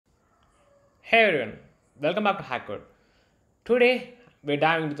Hey everyone, welcome back to HackCode. Today, we're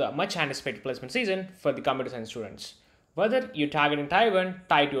diving into the much anticipated placement season for the computer science students. Whether you're targeting Tier 1,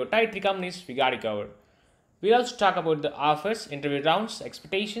 Tier 2 or Tier 3 companies, we got it covered. We'll also talk about the offers, interview rounds,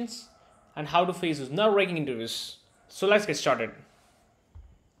 expectations, and how to face those nerve-wracking interviews. So let's get started.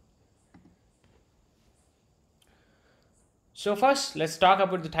 So first, let's talk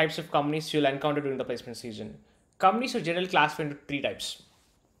about the types of companies you'll encounter during the placement season. Companies are generally classified into three types,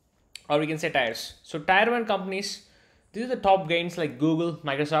 or we can say tiers. So Tier 1 companies, these are the top gains like Google,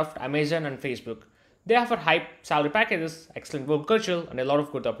 Microsoft, Amazon and Facebook. They offer high salary packages, excellent work culture and a lot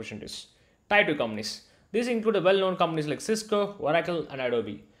of growth opportunities. Tier 2 companies, these include the well-known companies like Cisco, Oracle and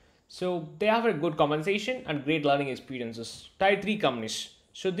Adobe. So they offer good compensation and great learning experiences. Tier 3 companies,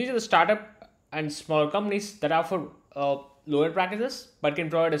 so these are the startup and smaller companies that offer lower packages but can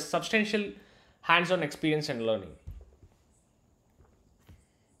provide a substantial hands-on experience and learning.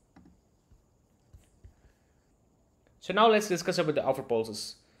 So now let's discuss about the offer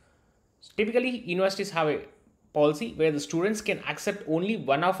policies. Typically, universities have a policy where the students can accept only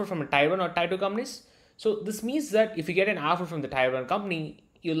one offer from a Tier 1 or Tier 2 companies. So this means that if you get an offer from the Tier 1 company,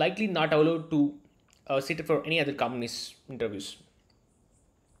 you're likely not allowed to sit for any other company's interviews.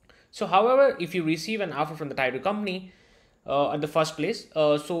 So however, if you receive an offer from the Tier 2 company at the first place,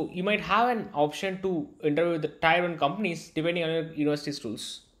 so you might have an option to interview with the Tier 1 companies depending on your university's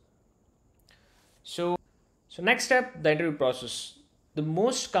rules. So next step, the interview process. The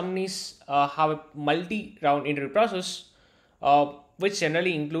most companies have a multi-round interview process, which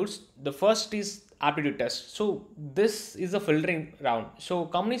generally includes the first is aptitude test. So this is a filtering round. So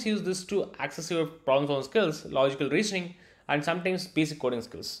companies use this to access your problem-solving skills, logical reasoning, and sometimes basic coding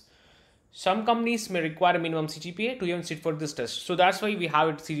skills. Some companies may require a minimum CGPA to even sit for this test. So that's why we have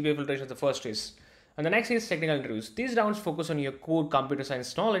it CGPA filtration as the first phase. And the next is technical interviews. These rounds focus on your core computer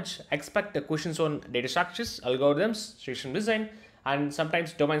science knowledge. Expect the questions on data structures, algorithms, system design, and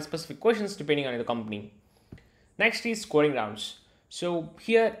sometimes domain-specific questions depending on the company. Next is coding rounds. So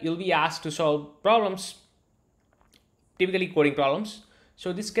here you'll be asked to solve problems, typically coding problems.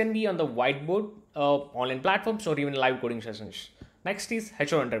 So this can be on the whiteboard, online platforms, or even live coding sessions. Next is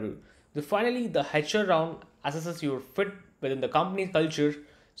HR interview. Finally, the HR round assesses your fit within the company culture.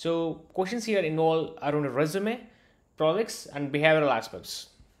 So questions here involve around a resume, projects and behavioral aspects.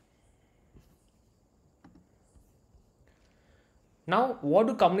 Now, what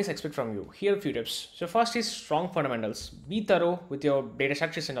do companies expect from you? Here are a few tips. So first is strong fundamentals. Be thorough with your data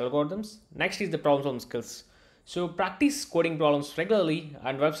structures and algorithms. Next is the problem solving skills. So practice coding problems regularly,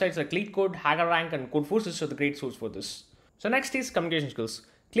 and websites like LeetCode, HackerRank and Codeforces are the great source for this. So next is communication skills.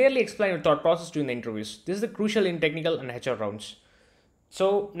 Clearly explain your thought process during the interviews. This is the crucial in technical and HR rounds.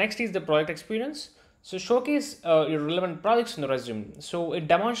 So next is the project experience. So showcase your relevant projects in the resume. So it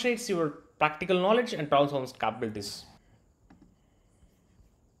demonstrates your practical knowledge and problem solving capabilities.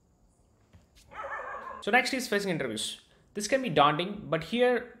 So next is facing interviews. This can be daunting, but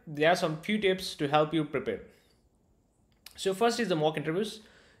here there are some few tips to help you prepare. So first is the mock interviews.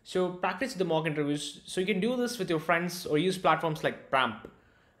 So practice the mock interviews. So you can do this with your friends or use platforms like Pramp.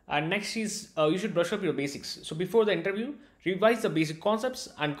 And next is you should brush up your basics. So before the interview, revise the basic concepts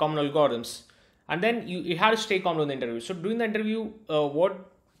and common algorithms. And then you have to stay calm during the interview. So during the interview,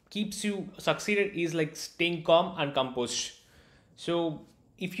 what keeps you succeeded is like staying calm and composed. So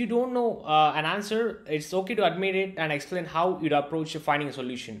if you don't know an answer, it's okay to admit it and explain how you'd approach finding a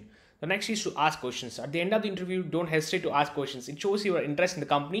solution. The next is to ask questions. At the end of the interview, don't hesitate to ask questions. It shows your interest in the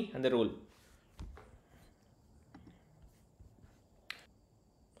company and the role.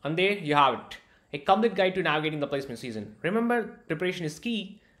 And there you have it, a complete guide to navigating the placement season. Remember, preparation is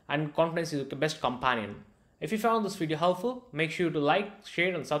key and confidence is the best companion. If you found this video helpful, make sure to like,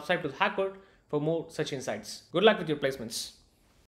 share and subscribe to HackCode for more such insights. Good luck with your placements.